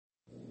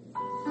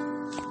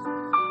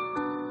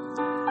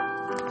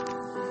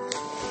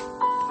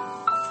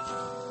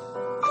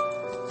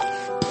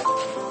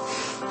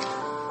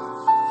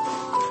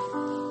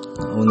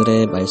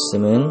오늘의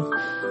말씀은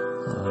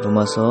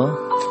로마서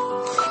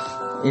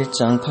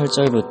 1장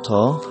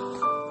 8절부터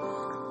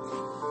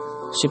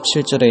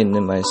 17절에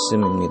있는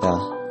말씀입니다.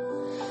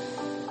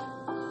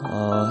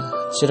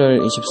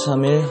 7월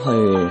 23일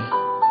화요일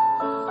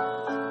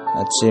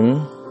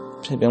아침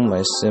새벽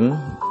말씀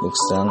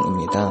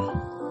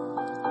묵상입니다.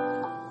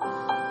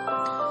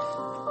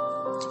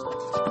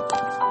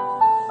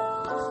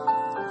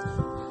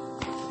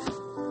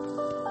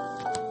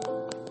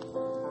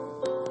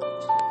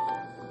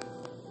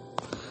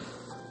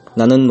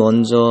 나는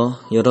먼저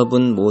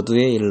여러분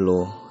모두의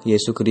일로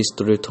예수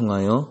그리스도를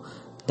통하여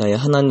나의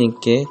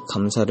하나님께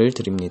감사를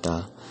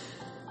드립니다.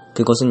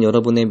 그것은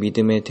여러분의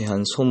믿음에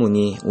대한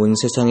소문이 온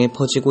세상에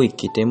퍼지고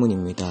있기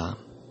때문입니다.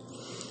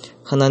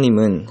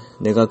 하나님은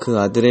내가 그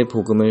아들의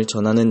복음을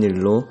전하는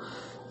일로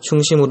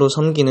충심으로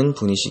섬기는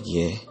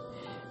분이시기에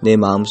내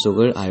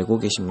마음속을 알고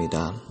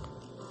계십니다.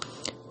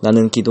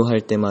 나는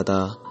기도할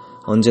때마다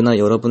언제나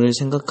여러분을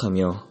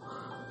생각하며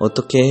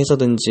어떻게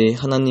해서든지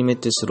하나님의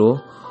뜻으로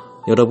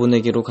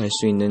여러분에게로 갈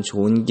수 있는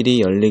좋은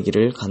길이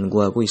열리기를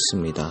간구하고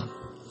있습니다.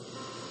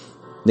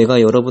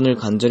 내가 여러분을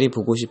간절히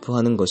보고 싶어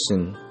하는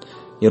것은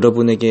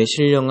여러분에게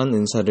신령한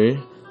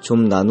은사를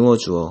좀 나누어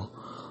주어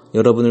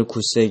여러분을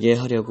굳세게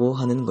하려고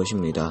하는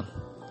것입니다.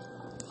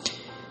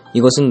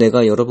 이것은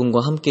내가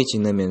여러분과 함께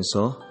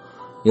지내면서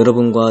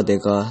여러분과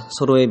내가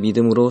서로의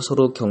믿음으로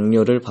서로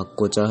격려를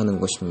받고자 하는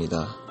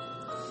것입니다.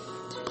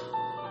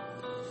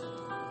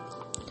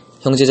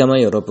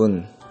 형제자매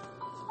여러분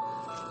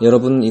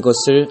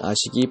이것을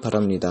아시기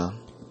바랍니다.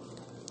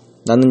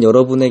 나는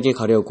여러분에게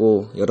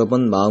가려고 여러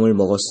번 마음을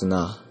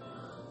먹었으나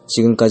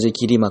지금까지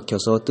길이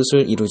막혀서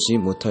뜻을 이루지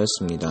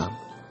못하였습니다.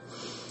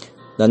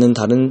 나는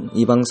다른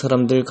이방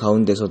사람들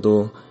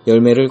가운데서도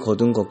열매를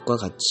거둔 것과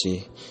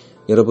같이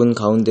여러분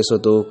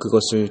가운데서도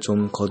그것을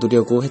좀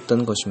거두려고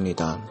했던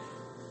것입니다.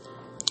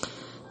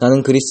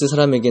 나는 그리스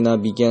사람에게나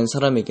미개한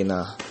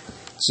사람에게나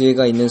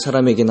지혜가 있는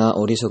사람에게나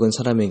어리석은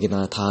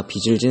사람에게나 다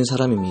빚을 진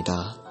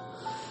사람입니다.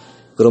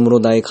 그러므로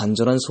나의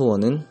간절한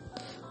소원은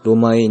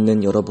로마에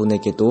있는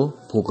여러분에게도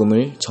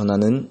복음을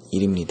전하는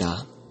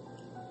일입니다.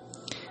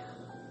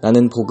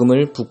 나는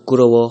복음을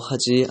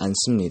부끄러워하지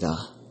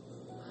않습니다.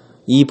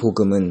 이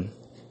복음은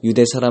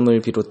유대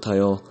사람을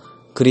비롯하여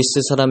그리스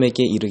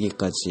사람에게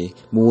이르기까지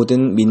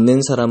모든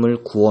믿는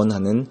사람을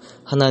구원하는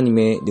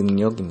하나님의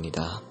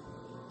능력입니다.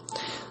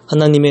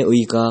 하나님의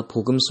의가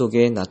복음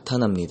속에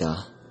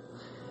나타납니다.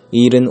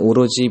 이 일은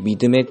오로지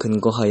믿음에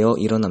근거하여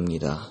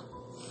일어납니다.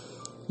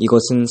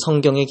 이것은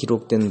성경에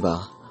기록된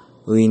바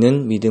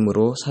의인은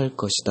믿음으로 살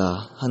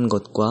것이다 한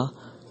것과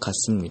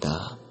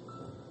같습니다.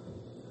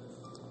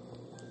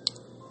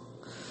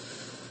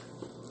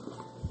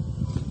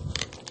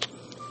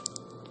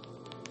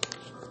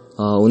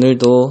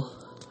 오늘도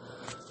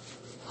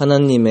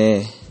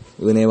하나님의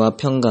은혜와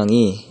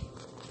평강이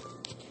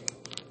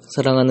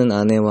사랑하는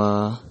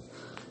아내와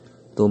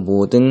또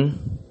모든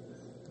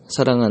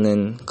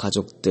사랑하는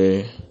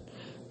가족들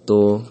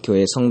또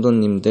교회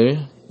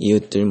성도님들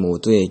이웃들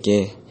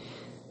모두에게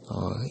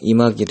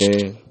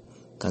임하기를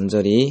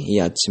간절히 이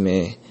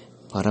아침에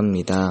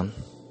바랍니다.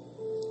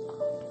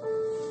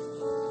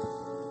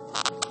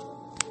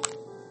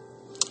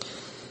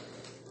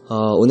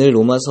 오늘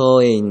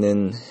로마서에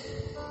있는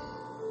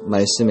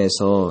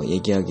말씀에서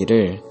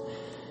얘기하기를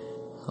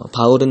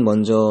바울은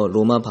먼저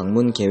로마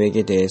방문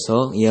계획에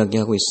대해서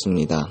이야기하고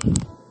있습니다.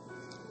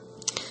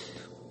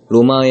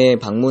 로마에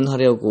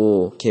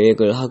방문하려고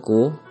계획을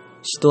하고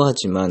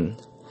시도하지만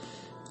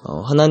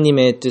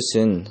하나님의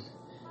뜻은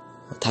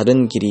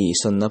다른 길이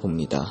있었나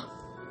봅니다.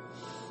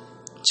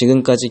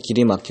 지금까지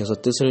길이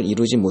막혀서 뜻을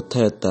이루지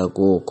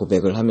못하였다고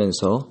고백을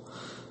하면서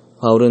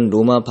바울은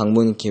로마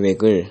방문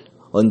계획을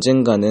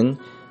언젠가는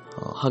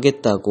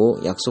하겠다고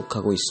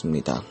약속하고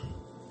있습니다.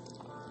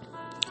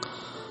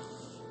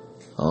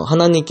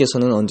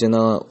 하나님께서는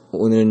언제나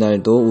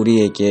오늘날도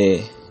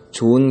우리에게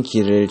좋은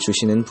길을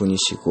주시는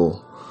분이시고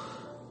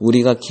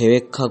우리가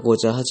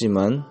계획하고자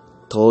하지만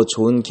더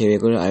좋은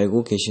계획을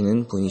알고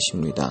계시는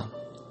분이십니다.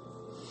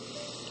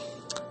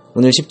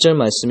 오늘 10절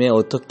말씀에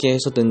어떻게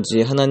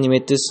해서든지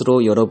하나님의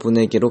뜻으로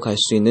여러분에게로 갈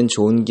수 있는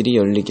좋은 길이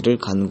열리기를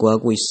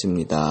간구하고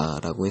있습니다.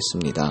 라고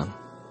했습니다.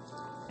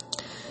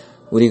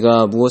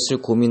 우리가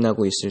무엇을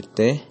고민하고 있을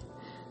때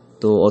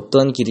또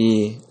어떤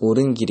길이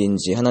옳은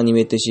길인지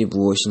하나님의 뜻이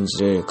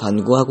무엇인지를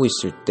간구하고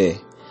있을 때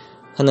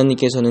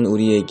하나님께서는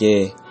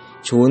우리에게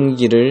좋은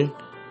길을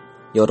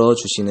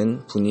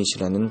열어주시는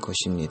분이시라는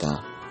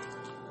것입니다.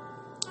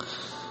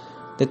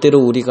 때때로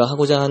우리가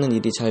하고자 하는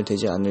일이 잘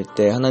되지 않을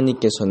때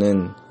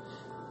하나님께서는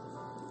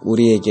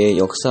우리에게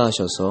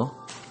역사하셔서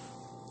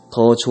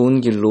더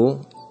좋은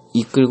길로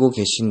이끌고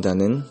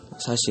계신다는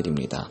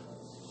사실입니다.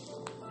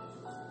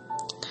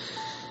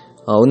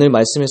 오늘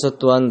말씀에서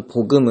또한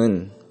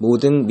복음은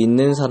모든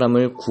믿는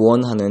사람을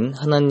구원하는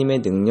하나님의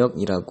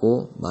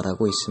능력이라고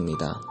말하고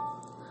있습니다.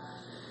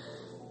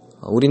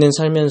 우리는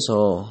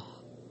살면서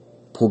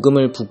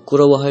복음을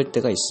부끄러워할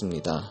때가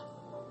있습니다.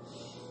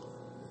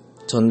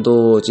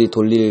 전도지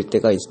돌릴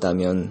때가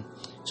있다면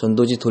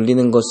전도지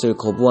돌리는 것을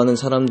거부하는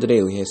사람들에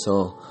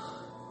의해서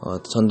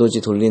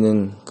전도지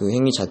돌리는 그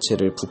행위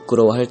자체를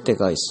부끄러워할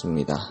때가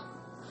있습니다.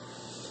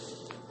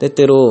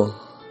 때때로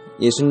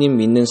예수님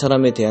믿는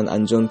사람에 대한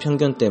안 좋은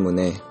편견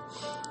때문에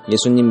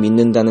예수님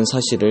믿는다는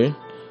사실을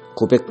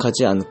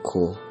고백하지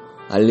않고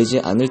알리지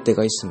않을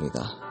때가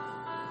있습니다.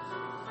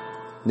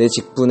 내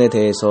직분에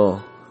대해서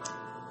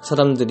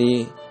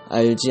사람들이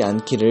알지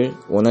않기를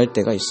원할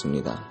때가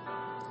있습니다.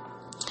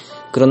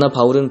 그러나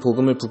바울은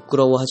복음을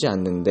부끄러워하지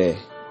않는데,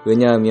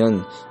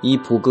 왜냐하면 이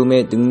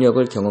복음의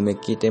능력을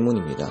경험했기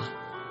때문입니다.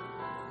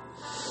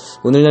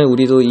 오늘날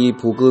우리도 이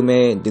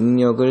복음의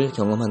능력을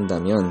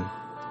경험한다면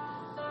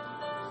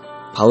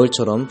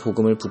바울처럼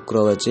복음을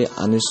부끄러워하지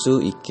않을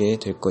수 있게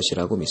될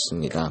것이라고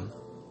믿습니다.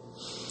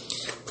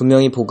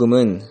 분명히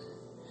복음은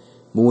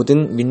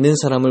모든 믿는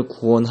사람을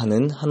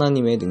구원하는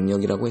하나님의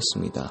능력이라고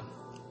했습니다.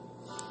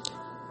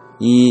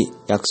 이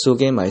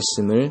약속의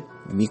말씀을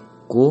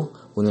믿고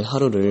오늘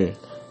하루를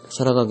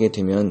살아가게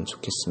되면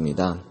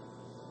좋겠습니다.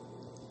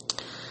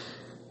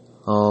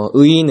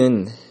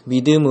 의인은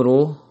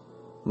믿음으로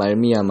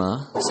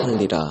말미암아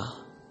살리라.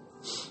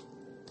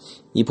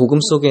 이 복음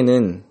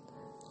속에는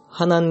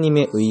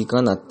하나님의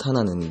의가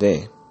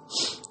나타나는데,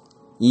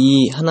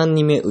 이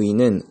하나님의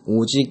의는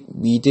오직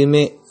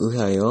믿음에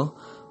의하여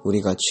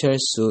우리가 취할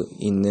수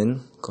있는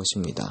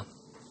것입니다.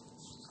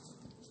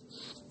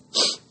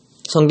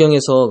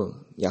 성경에서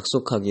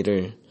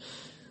약속하기를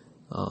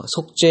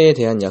속죄에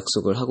대한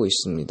약속을 하고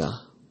있습니다.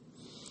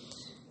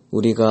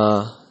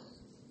 우리가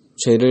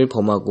죄를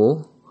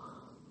범하고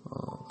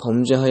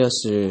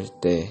범죄하였을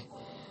때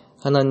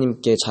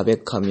하나님께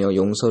자백하며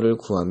용서를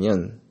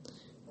구하면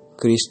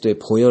그리스도의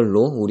보혈로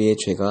우리의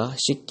죄가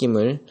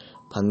씻김을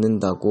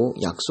받는다고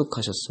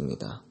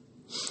약속하셨습니다.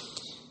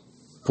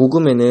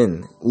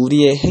 복음에는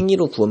우리의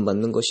행위로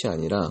구원받는 것이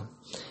아니라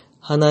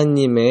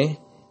하나님의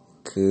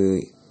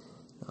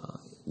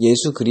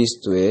예수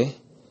그리스도의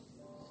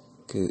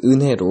그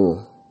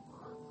은혜로,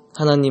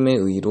 하나님의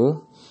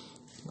의로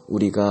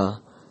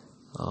우리가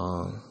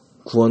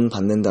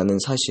구원받는다는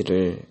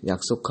사실을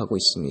약속하고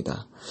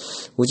있습니다.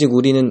 오직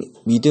우리는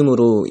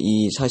믿음으로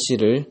이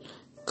사실을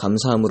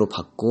감사함으로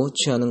받고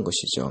취하는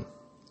것이죠.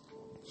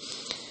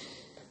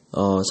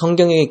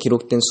 성경에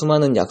기록된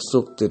수많은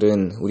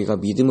약속들은 우리가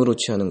믿음으로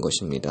취하는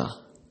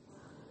것입니다.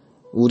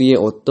 우리의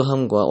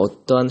어떠함과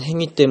어떠한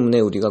행위 때문에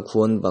우리가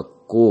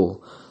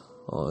구원받고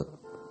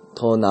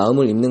더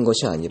나음을 입는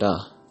것이 아니라,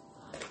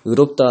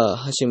 의롭다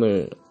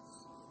하심을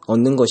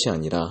얻는 것이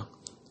아니라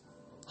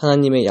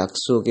하나님의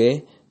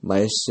약속의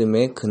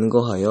말씀에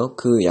근거하여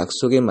그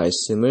약속의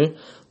말씀을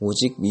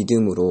오직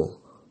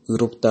믿음으로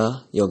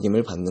의롭다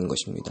여김을 받는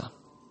것입니다.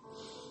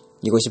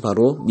 이것이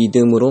바로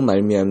믿음으로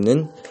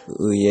말미암는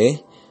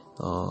의의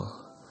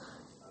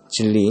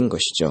진리인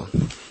것이죠.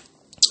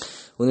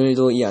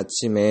 오늘도 이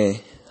아침에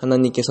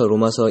하나님께서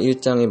로마서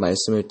 1장의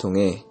말씀을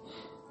통해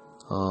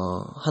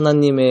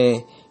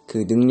하나님의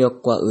그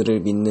능력과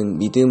의를 믿는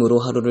믿음으로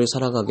하루를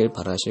살아가길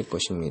바라실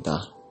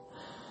것입니다.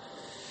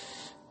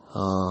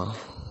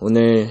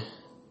 오늘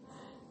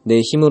내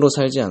힘으로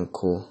살지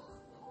않고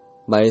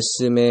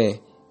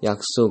말씀의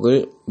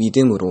약속을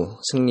믿음으로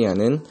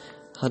승리하는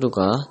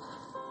하루가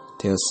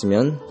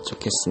되었으면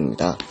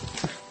좋겠습니다.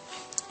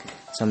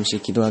 잠시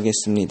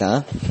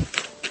기도하겠습니다.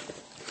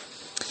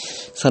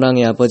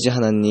 사랑의 아버지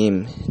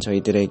하나님,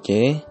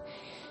 저희들에게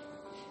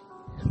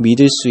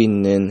믿을 수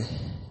있는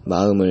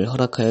마음을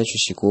허락하여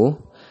주시고,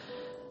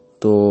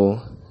 또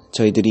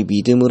저희들이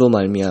믿음으로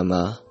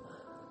말미암아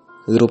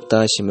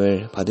의롭다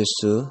하심을 받을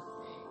수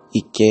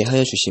있게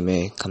하여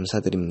주심에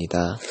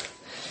감사드립니다.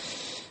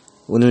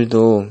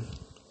 오늘도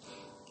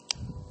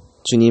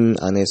주님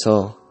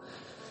안에서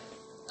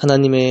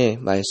하나님의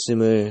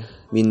말씀을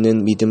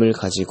믿는 믿음을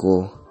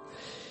가지고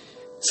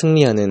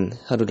승리하는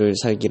하루를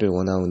살기를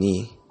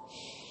원하오니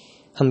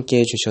함께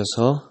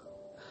해주셔서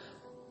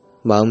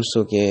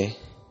마음속에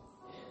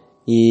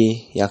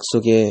이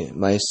약속의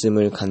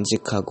말씀을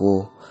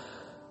간직하고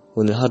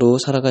오늘 하루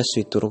살아갈 수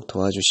있도록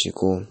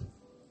도와주시고,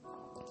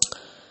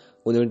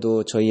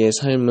 오늘도 저희의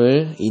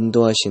삶을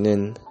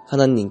인도하시는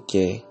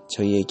하나님께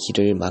저희의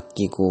길을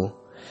맡기고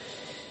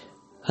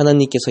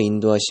하나님께서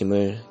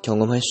인도하심을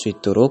경험할 수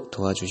있도록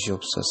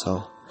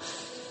도와주시옵소서.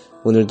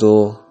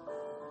 오늘도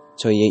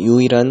저희의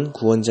유일한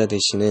구원자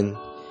되시는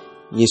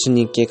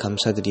예수님께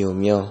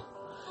감사드리오며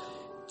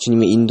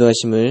주님의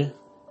인도하심을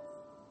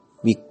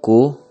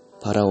믿고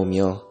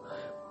바라오며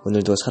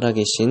오늘도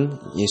살아계신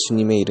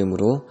예수님의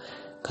이름으로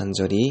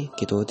간절히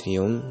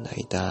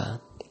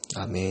기도드리옵나이다.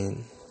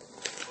 아멘.